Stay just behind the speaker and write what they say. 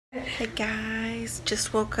Hey guys,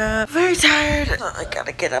 just woke up. Very tired. I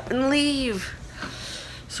gotta get up and leave.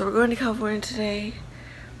 So we're going to California today.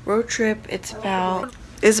 Road trip. It's about...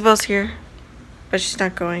 Isabel's here, but she's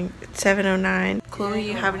not going. It's 7:09. Chloe,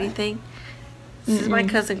 you have anything? This is my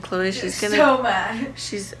cousin Chloe. She's gonna... So mad.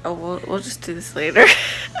 She's... Oh, we'll just do this later.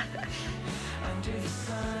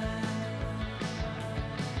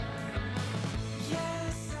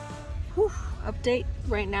 Whew. Update.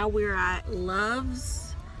 Right now we're at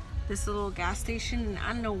Love's, this little gas station, and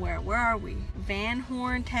I don't know where. Where are we? Van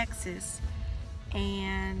Horn, Texas.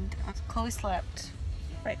 And Chloe slept.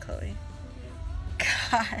 Right, Chloe?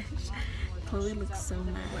 Gosh. Chloe looks so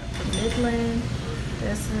mad. We're up to Midland.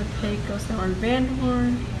 This pig goes down on Van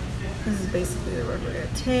Horn. This is basically the road we're gonna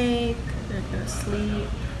take. They're gonna sleep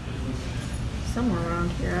somewhere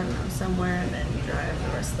around here, I don't know, somewhere, and then drive the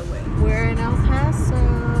rest of the way. We're in El Paso.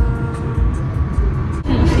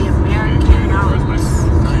 The American mountains.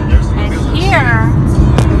 And here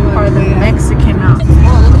are the Mexican mountains. Oh,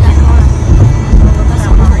 look at that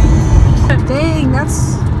car. Dang,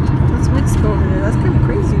 that's Mexico over there. That's kind of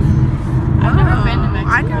crazy. I've never been to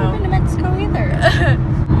Mexico. I've never been to Mexico either.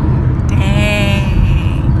 Dang.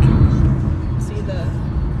 See the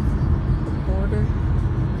border?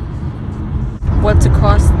 What's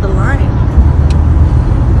across the line?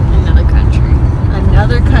 Another country.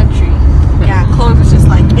 Another country. Yeah, Chloe was just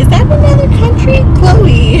like, is that another country?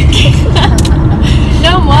 Chloe.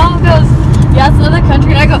 No, Mom goes, yeah, it's another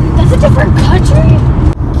country. And I go, that's a different country?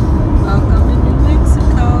 Welcome to New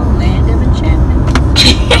Mexico, land of enchantment.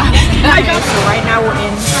 So right now we're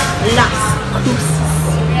in Las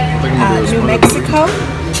Cruces, New Mexico.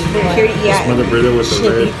 We're here to eat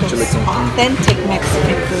authentic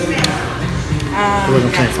Mexican food.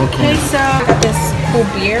 Okay, so I got this cool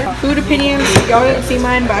beer. Food opinions, y'all didn't see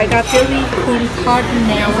mine, but I got Philly con carne.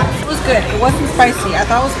 It was good. It wasn't spicy. I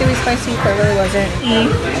thought it was gonna be spicy, but it really wasn't.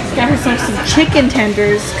 Got herself some chicken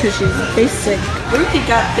tenders because she's basic. Ruthie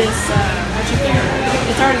got this chicken.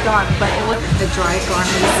 It's already gone, but it was the dry carne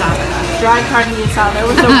asada. Dry carne asada. There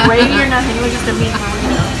was no gravy or nothing. It was just a meat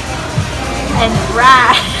burrito. And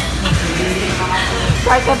rat.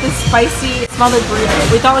 I got this spicy smothered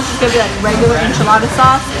burrito. We thought it was just gonna be like regular enchilada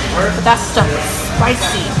sauce, but that stuff was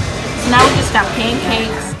spicy. So now we just got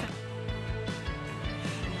pancakes.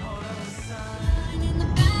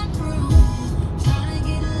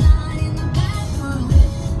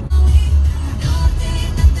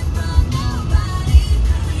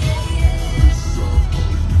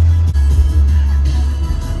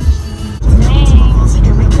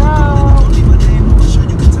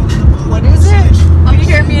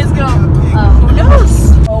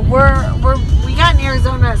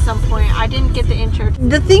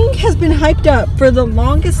 The thing has been hyped up for the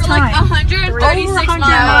longest time. Like 136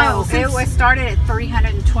 miles. It started at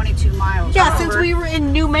 322 miles. Yeah, since we were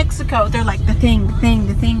in New Mexico. They're like, the thing.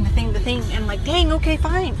 And like, dang, okay,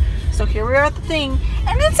 fine. So here we are at the thing.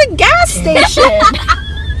 And it's a gas station.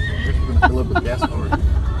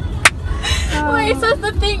 Wait, it says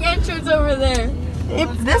the thing entrance over there.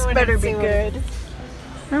 This better be good.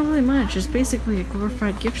 Not really much. It's basically a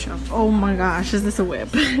glorified gift shop. Oh my gosh, is this a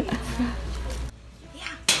whip?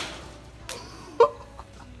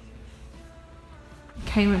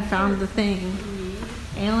 Came and found the thing.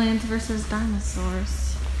 Aliens versus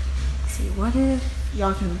dinosaurs. Let's see, what if...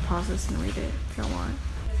 Y'all can pause this and read it if y'all want.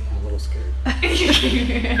 I'm a little scared.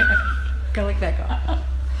 Go like that, go.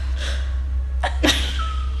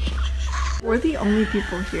 We're the only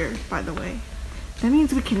people here, by the way. That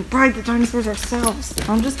means we can ride the dinosaurs ourselves.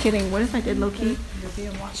 I'm just kidding. What if I did low-key? You're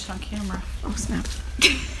being watched on camera. Oh, snap.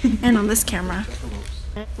 And on this camera.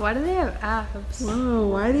 Why do they have abs? Whoa,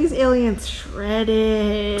 why are these aliens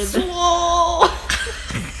shredded? Whoa!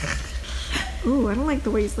 Ooh, I don't like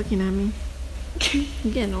the way he's looking at me.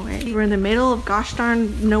 I'm getting away. We're in the middle of gosh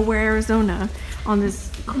darn nowhere, Arizona, on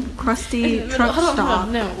this crusty truck stop.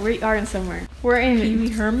 No, we are in somewhere. We're in Pee Wee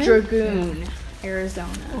Herman? Dragoon,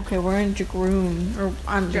 Arizona. Okay, we're in Dragoon, or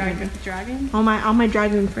I'm Dragon? All my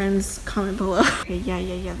Dragoon friends comment below. Okay,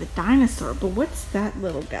 yeah, the dinosaur. But what's that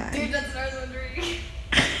little guy? Dude, that's what I was wondering.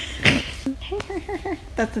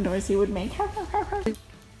 That's the noise he would make.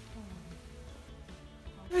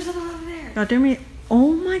 There's another one over there. God damn it.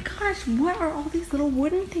 Oh my gosh, what are all these little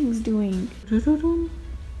wooden things doing?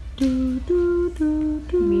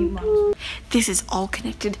 This is all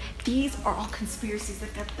connected. These are all conspiracies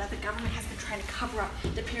that the government has been trying to cover up.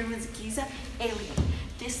 The pyramids of Giza, alien.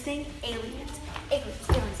 This thing, aliens.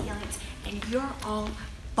 Aliens. And you're all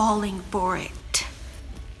falling for it.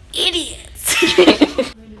 Idiots.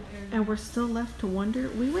 And we're still left to wonder.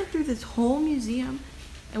 We went through this whole museum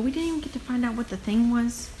And we didn't even get to find out what the thing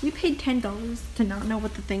was. We paid $10 to not know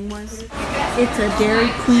what the thing was. It's a Dairy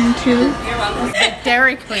Queen too.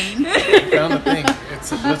 Dairy Queen. Found the thing.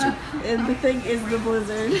 It's a blizzard. And the thing is the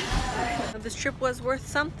blizzard. This trip was worth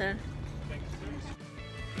something.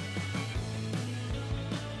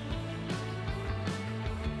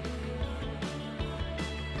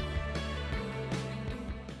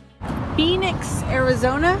 Phoenix,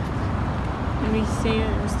 Arizona. And we stay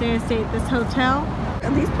at this hotel.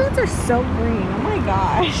 And these plants are so green. Oh my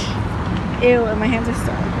gosh. Ew, and my hands are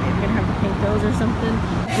starving. I'm gonna have to paint those or something.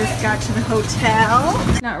 Just got to the hotel.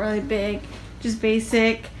 It's not really big, just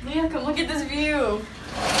basic. Leah, come look at this view.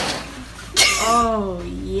 Oh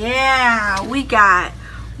yeah, we got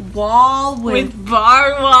wall with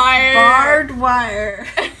barbed wire. barbed wire.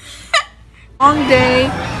 Long day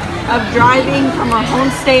of driving from our home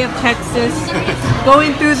state of Texas,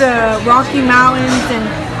 going through the Rocky Mountains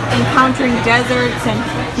and encountering deserts and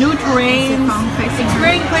new terrains,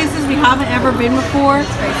 experiencing places we haven't ever been before.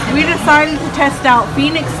 We decided to test out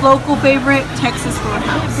Phoenix local favorite, Texas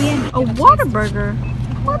Roadhouse. A Whataburger?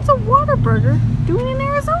 What's a Whataburger doing in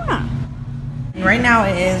Arizona? Right now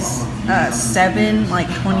it is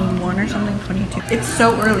 7:21 or something, 22. It's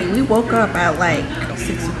so early. We woke up at like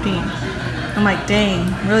 6:15. I'm like,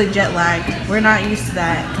 dang, really jet lagged. We're not used to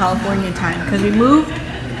that California time because we moved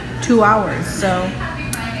 2 hours. So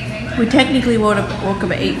we technically woke up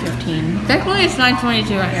at 8:15. Technically it's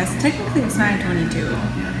 9:22 right Yes, technically it's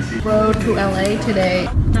 9:22. Road to LA today.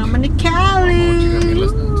 I'm in Cali.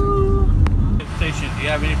 Station. Do you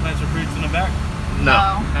have any plants or fruits in the back?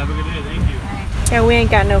 No. Have a good day. Thank you. Yeah, we ain't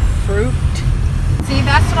got no fruit. See,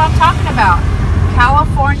 that's what I'm talking about.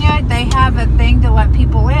 California, they have a thing to let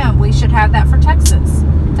people in. We should have that for Texas.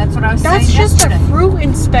 That's what I was That's saying just yesterday. a fruit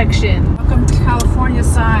inspection. Welcome to California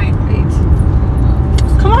sign.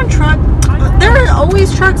 Come on, truck. There are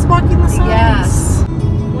always trucks blocking the signs. Yes.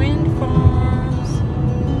 Wind farms.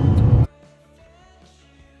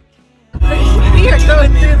 We are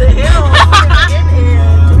going through the hills.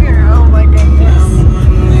 We are, oh my goodness.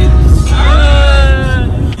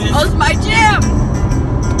 Oh, it's my gym!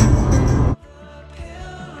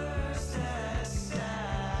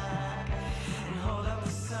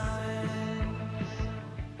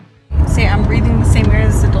 Say, I'm breathing the same air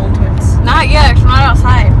as the Dolan twins. Not yet, we're not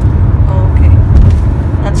outside. Oh, okay.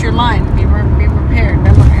 That's your line. Be prepared.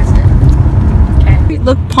 Memorize it. Okay.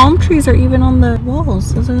 Look, palm trees are even on the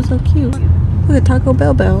walls. Those are so cute. Look at Taco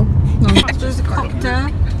Bell. There's a copter.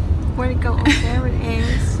 Where'd it go? Oh, there it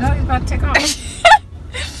is. No, he's about to take off.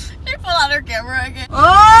 She pulled out her camera again.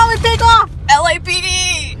 Oh, we take off!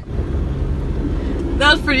 LAPD!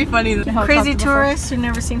 That was pretty funny. Crazy tourists who've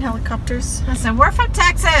never seen helicopters. Listen, we're from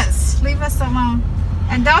Texas. Leave us alone.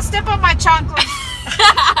 And don't step on my chocolate.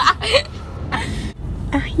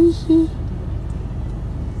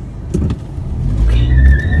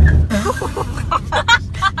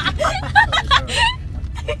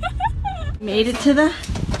 Made it to the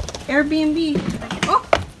Airbnb. Oh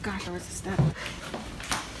gosh, where's the step?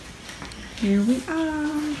 Here we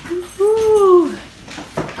are. Woo-hoo.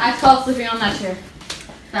 I fell sleeping on that chair.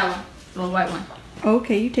 That one. The little white one.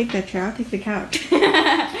 Okay, you take that chair. I'll take the couch.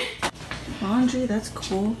 Laundry, that's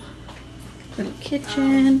cool. Little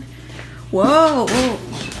kitchen. Whoa, whoa.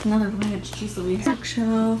 Another ranch. Jeez Louise.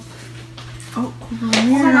 Bookshelf. Oh, cool little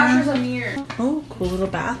mirror. Oh my gosh, there's a mirror. Oh, cool little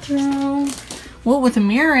bathroom. Well, with a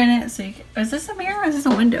mirror in it, so you can, is this a mirror or is this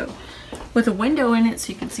a window? With a window in it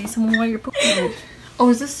so you can see someone while you're pooping. Oh,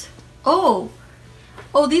 is this? Oh,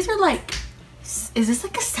 these are like, is this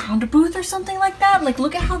like a sound booth or something like that? Like,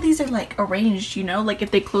 look at how these are like arranged, you know? Like if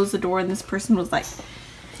they close the door and this person was like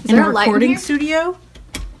in a recording studio.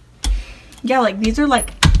 Yeah, like these are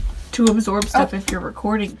like to absorb stuff if you're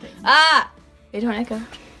recording things. Ah! They don't echo.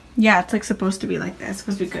 Yeah, it's like supposed to be like that. It's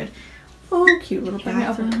supposed to be good. Oh, cute little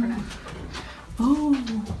bathroom. Oh.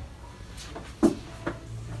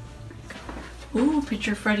 Ooh,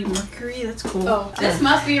 picture Freddie Mercury. That's cool. Oh, this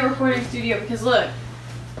must be a recording studio because look.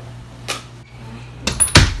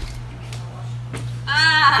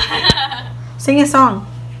 Ah! Sing a song.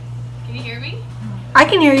 Can you hear me? I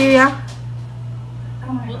can hear you, yeah.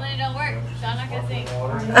 Well, then it don't work, so I'm not gonna sing.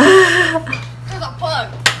 There's a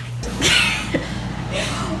plug.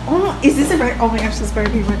 Oh, is this a record? Oh my gosh, this better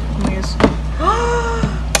be record. Oh my gosh.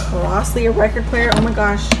 Crossley, a record player. Oh my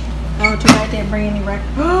gosh. Oh, too bad I didn't bring any record.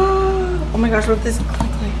 Oh my gosh, what if this click?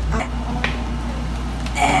 Oh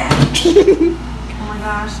my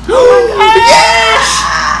gosh. Oh my gosh.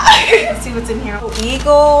 Let's see what's in here. Oh,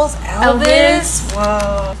 Eagles, Elvis.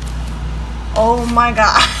 Whoa. Oh my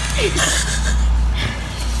gosh.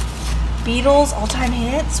 Beatles all-time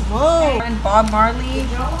hits. Whoa. And Bob Marley,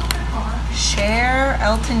 Cher,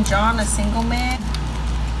 Elton John, A Single Man,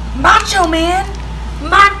 Macho Man,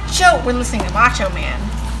 Macho. We're listening to Macho Man.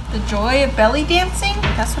 The Joy of Belly Dancing.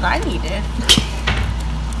 That's what I needed.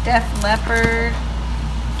 Def Leppard.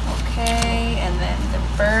 Okay, and then the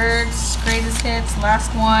Byrds, greatest hits.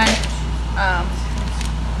 Last one.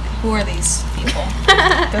 Who are these people?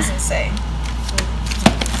 Doesn't say.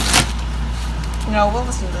 No, we'll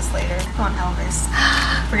listen to this later. Put on Elvis.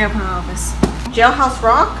 We're gonna put on Elvis. Jailhouse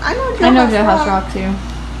Rock? I know Jailhouse Rock too.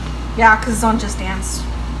 Yeah, because it's on Just Dance.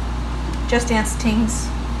 Just Dance Tings.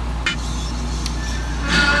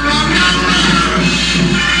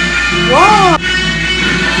 Whoa!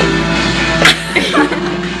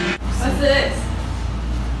 What's this?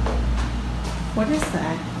 What is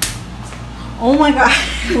that? Oh my god.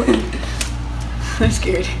 I'm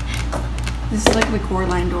scared. This is like the core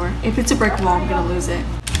line door. If it's a brick wall, I'm gonna lose it.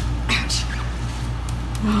 Ouch.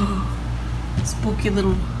 Spooky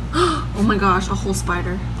little. Oh my gosh, a whole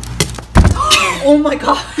spider. Oh my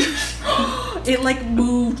gosh. It like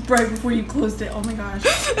moved right before you closed it. Oh my gosh.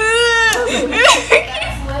 It's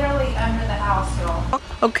literally under the house, y'all.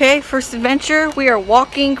 Okay, first adventure. We are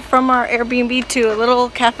walking from our Airbnb to a little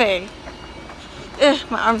cafe. Ugh,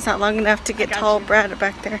 my arm's not long enough to get tall Brad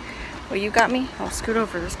back there. Well, you got me? I'll scoot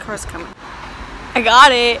over. This car's coming. I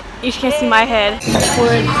got it. You just can't see my head.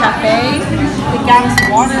 Wood Cafe. They got us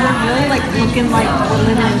water. Really like looking like we're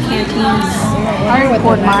living in canteens. I already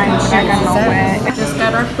poured mine, but I got no wet. Just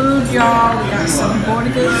got our food, y'all. We got some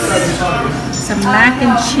burgers, some mac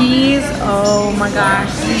and cheese. Oh my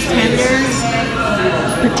gosh, these tenders,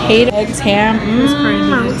 potato, eggs, ham.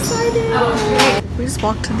 I'm excited. We just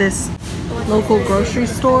walked to this local grocery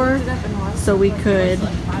store so we could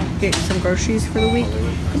get some groceries for the week.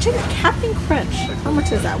 And check out Captain Crunch. How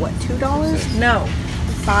much is that? What, $2? No,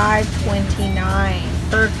 $5.29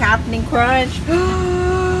 for Captain Crunch.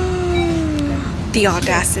 The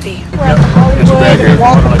audacity. We're at the Hollywood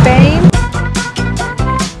Walk of Fame.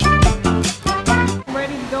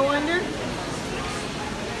 Ready to go under?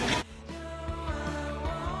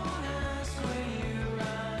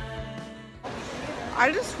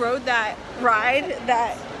 I just rode that ride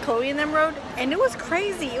that Chloe and them rode, and it was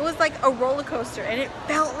crazy. It was like a roller coaster, and it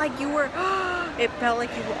felt like you were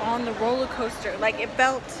on the roller coaster. Like it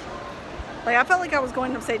felt like I felt like I was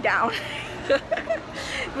going upside down.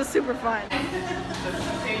 It was super fun.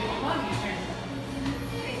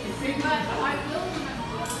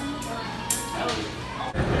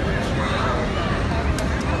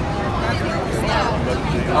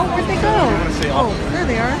 Oh, where'd they go? Oh, there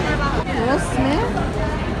they are. Will Smith?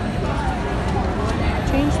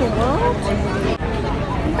 Change the world? Look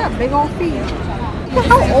at that big old feet. Look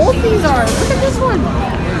how old these are. Look at this one.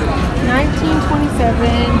 1927.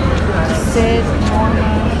 Sid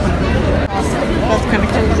Norma. That's kind of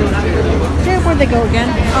crazy. Okay, where'd they go again?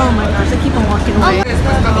 Oh my gosh, they keep on walking away.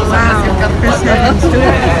 Wow. Chris Evans doing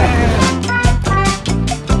it.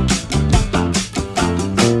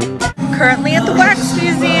 Currently at the Wax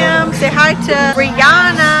Museum. Say hi to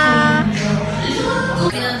Rihanna.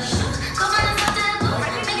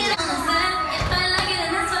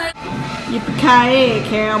 Yippee-ki-yay,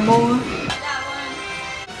 cowboy.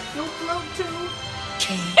 You'll float too.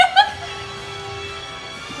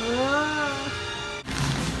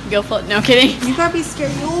 Go float. No kidding. You gotta be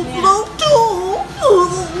scared. You'll float too.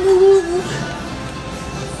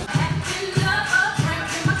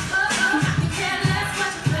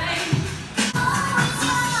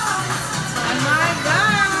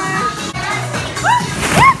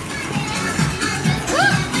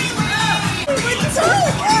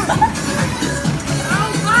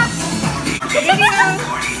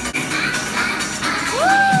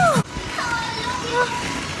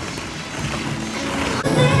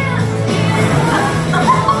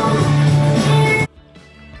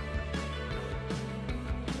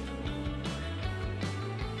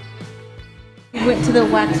 We went to the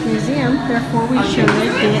Wax Museum, therefore we should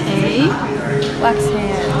get a wax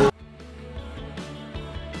hand.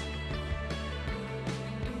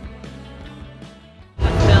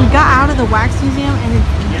 We got out of the Wax Museum and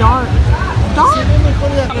it's dark. Dark?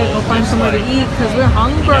 Gotta go find somewhere to eat because we're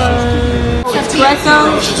hungry.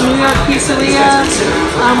 Espresso, New York Pizzeria.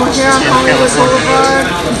 We're here on Hollywood Boulevard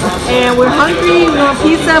and we're hungry. We want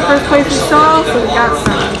pizza, first place we saw, so we got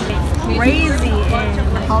some. Crazy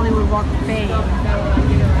in the Hollywood Walk of Fame.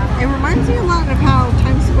 It reminds me a lot of how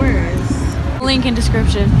Times Square is. Link in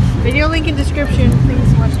description. Video link in description.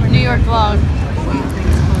 Please watch my New York vlog. Wow,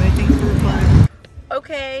 thanks, Chloe. Thanks for the plug.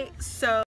 Okay, so